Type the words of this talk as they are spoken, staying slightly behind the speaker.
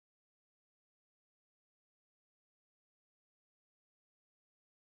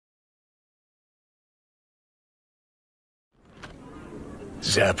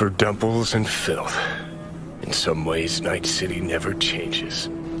Zapper dumples and filth. In some ways, Night City never changes.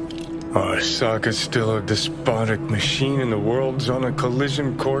 Arasaka's still a despotic machine and the world's on a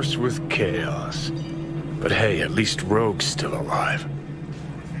collision course with chaos. But hey, at least Rogue's still alive.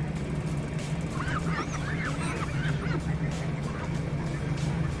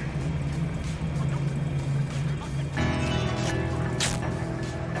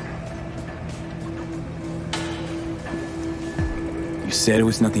 You said it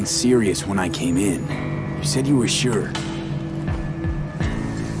was nothing serious when I came in. You said you were sure.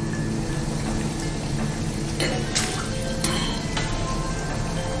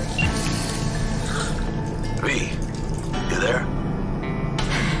 V, you there?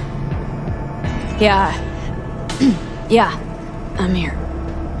 Yeah. Yeah, I'm here.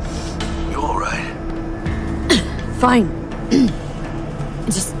 You alright? Fine.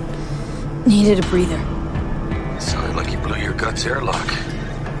 Just needed a breather. Sounded like you blew your guts airlock.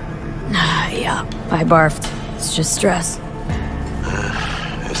 Yeah, I barfed. It's just stress.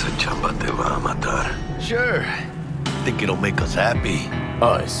 Esa chamba te va a matar. Sure. Think it'll make us happy.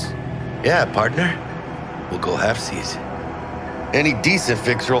 Us? Yeah, partner. We'll go halfsies. Any decent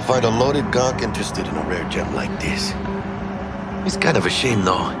fixer will find a loaded gonk interested in a rare gem like this. It's kind of a shame,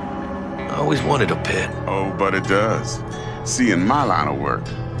 though. I always wanted a pet. Oh, but it does. See, in my line of work,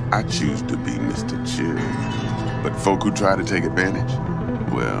 I choose to be Mr. Chill. But folk who try to take advantage,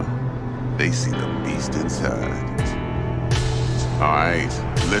 well, they see the beast inside. All right,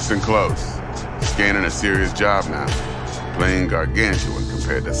 listen close. Scanning a serious job now. Playing gargantuan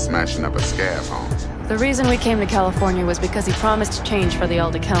compared to smashing up a scab home. The reason we came to California was because he promised change for the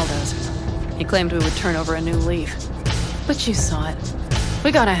Aldecaldos. He claimed we would turn over a new leaf. But you saw it.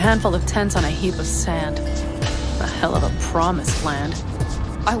 We got a handful of tents on a heap of sand. A hell of a promised land.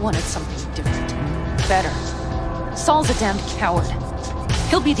 I wanted something different. Better. Saul's a damned coward.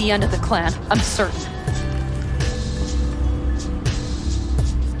 He'll be the end of the clan, I'm certain.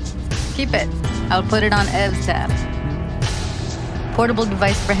 Keep it. I'll put it on Ev's tab. Portable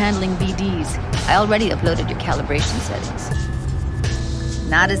device for handling BDs. I already uploaded your calibration settings.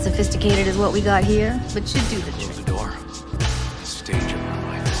 Not as sophisticated as what we got here, but should do the trick. Close the door. The stage of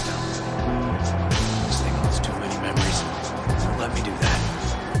my life is down. This thing holds too many memories. Don't let me do that.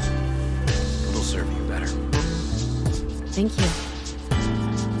 It'll serve you better. Thank you.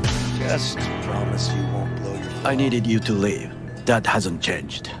 Just promise you won't blow your... I needed you to leave. That hasn't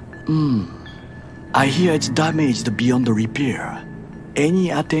changed. I hear it's damaged beyond repair. Any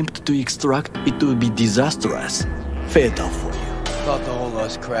attempt to extract it would be disastrous. Fatal for you. Thought the whole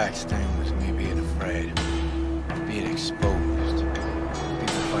us cracks thing was me being afraid. Being exposed.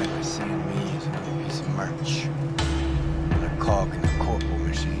 People finally seeing me as another piece of merch. A cog in the corporal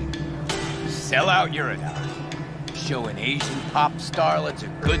machine. Sell out your analogy. Showing Asian pop starlets a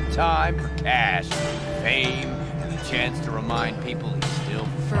good time for cash, fame, and the chance to remind people he's still...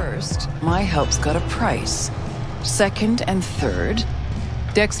 First, my help's got a price. Second and third,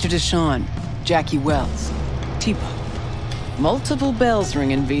 Dexter Deshawn, Jackie Wells, T-Bone. Multiple bells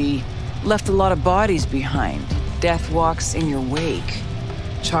ringing, V. Left a lot of bodies behind. Death walks in your wake.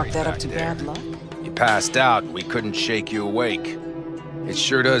 Chalk that up to bad luck? You passed out and we couldn't shake you awake. It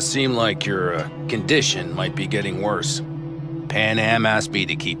sure does seem like your condition might be getting worse. Pan Am asked me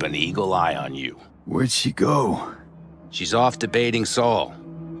to keep an eagle eye on you. Where'd she go? She's off debating Saul.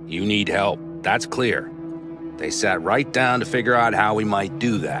 You need help, that's clear. They sat right down to figure out how we might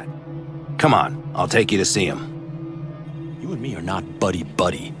do that. Come on, I'll take you to see him. You and me are not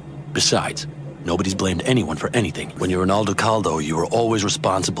buddy-buddy. Besides, nobody's blamed anyone for anything. When you're an Aldecaldo, you are always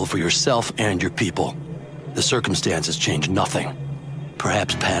responsible for yourself and your people. The circumstances change nothing.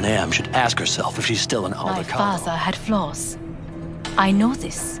 Perhaps Pan Am should ask herself if she's still an Aldecaldo. My father had flaws. I know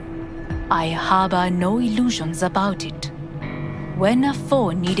this. I harbor no illusions about it. When a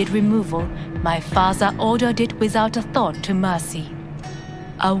foe needed removal, my father ordered it without a thought to mercy.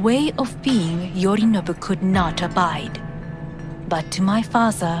 A way of being Yorinobu could not abide. But to my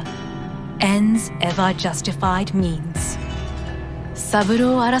father, ends ever justified means.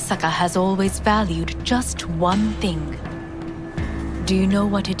 Saburo Arasaka has always valued just one thing. Do you know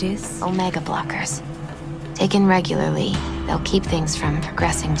what it is? Omega blockers. Taken regularly, they'll keep things from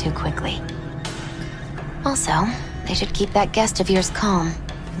progressing too quickly. Also, they should keep that guest of yours calm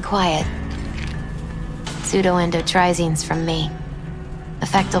and quiet. Pseudo-endotrizines from me.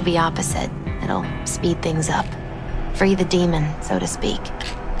 Effect will be opposite. It'll speed things up. Free the demon, so to speak.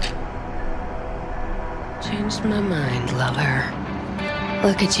 Changed my mind, lover.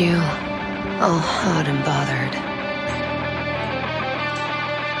 Look at you, all hot and bothered.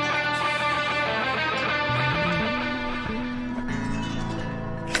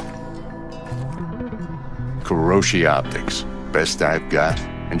 Kuroshi optics. Best I've got,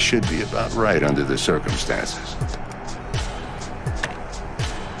 and should be about right under the circumstances.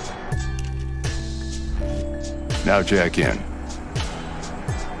 Now jack in.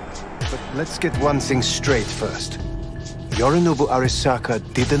 But let's get one thing straight first. Yorinobu Arisaka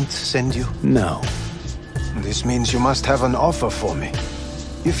didn't send you? No. This means you must have an offer for me.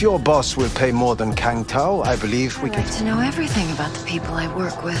 If your boss will pay more than Kang Tao, I believe we can... I'd like to know everything about the people I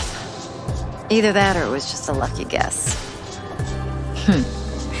work with. Either that or it was just a lucky guess.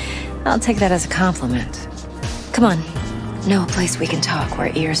 I'll take that as a compliment. Come on. Know a place we can talk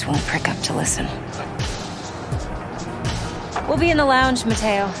where ears won't prick up to listen. We'll be in the lounge,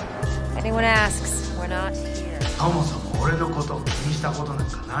 Mateo. If anyone asks, we're not here. そもそも俺のことを気にしたことなん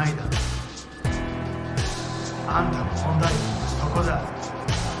かないだろ。あんたの問題はそこだ。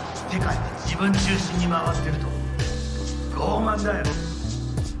世界が自分中心に回ってると傲慢だよ。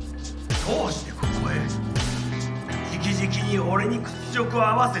どうしてここへ直々に俺に屈辱を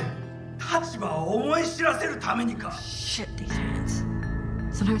合わせ立場を思い知らせるためにか。 Shit, these hands.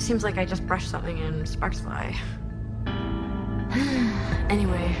 Sometimes it seems like I just brush something and sparks fly.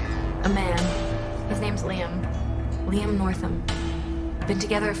 Anyway, a man. His name's Liam. Liam Northam. Been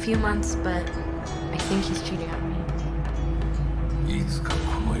together a few months, but I think he's cheating on me. いつかこ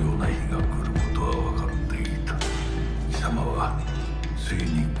のような日が来ることは分かっていた。貴様はついに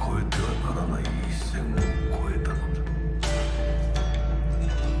越えてはならない一線を越えたのだ。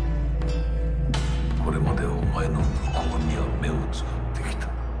これまでお前の不幸には目をつぶってきた。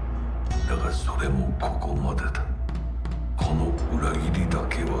だがそれもここまでだ。この裏切りだ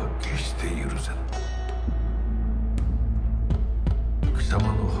けは決して許せん。貴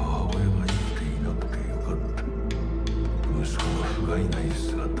様の母親が生きていなくてよかった。息子の不甲斐ない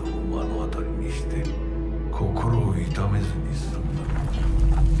姿を目の当たりにして心を痛めずに済んだ。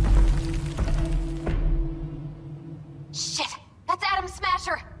 Shit! That's Adam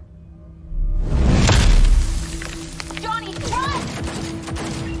Smasher! Johnny, run!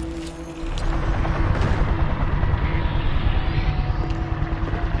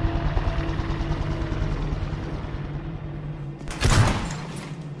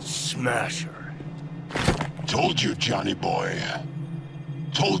 Smasher. Told you, Johnny boy.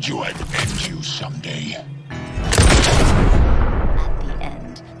 Told you I'd end you someday. At the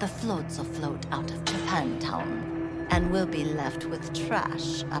end, the floats will float out of Japantown, and we'll be left with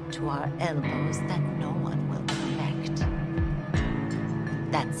trash up to our elbows that no one will collect.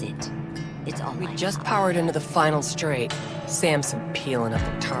 That's it. It's all We just powered into the final straight. Samson peeling up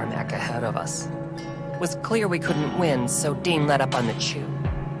the tarmac ahead of us. Was clear we couldn't win, so Dean let up on the chew.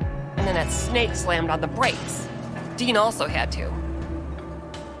 And then that snake slammed on the brakes. Dean also had to.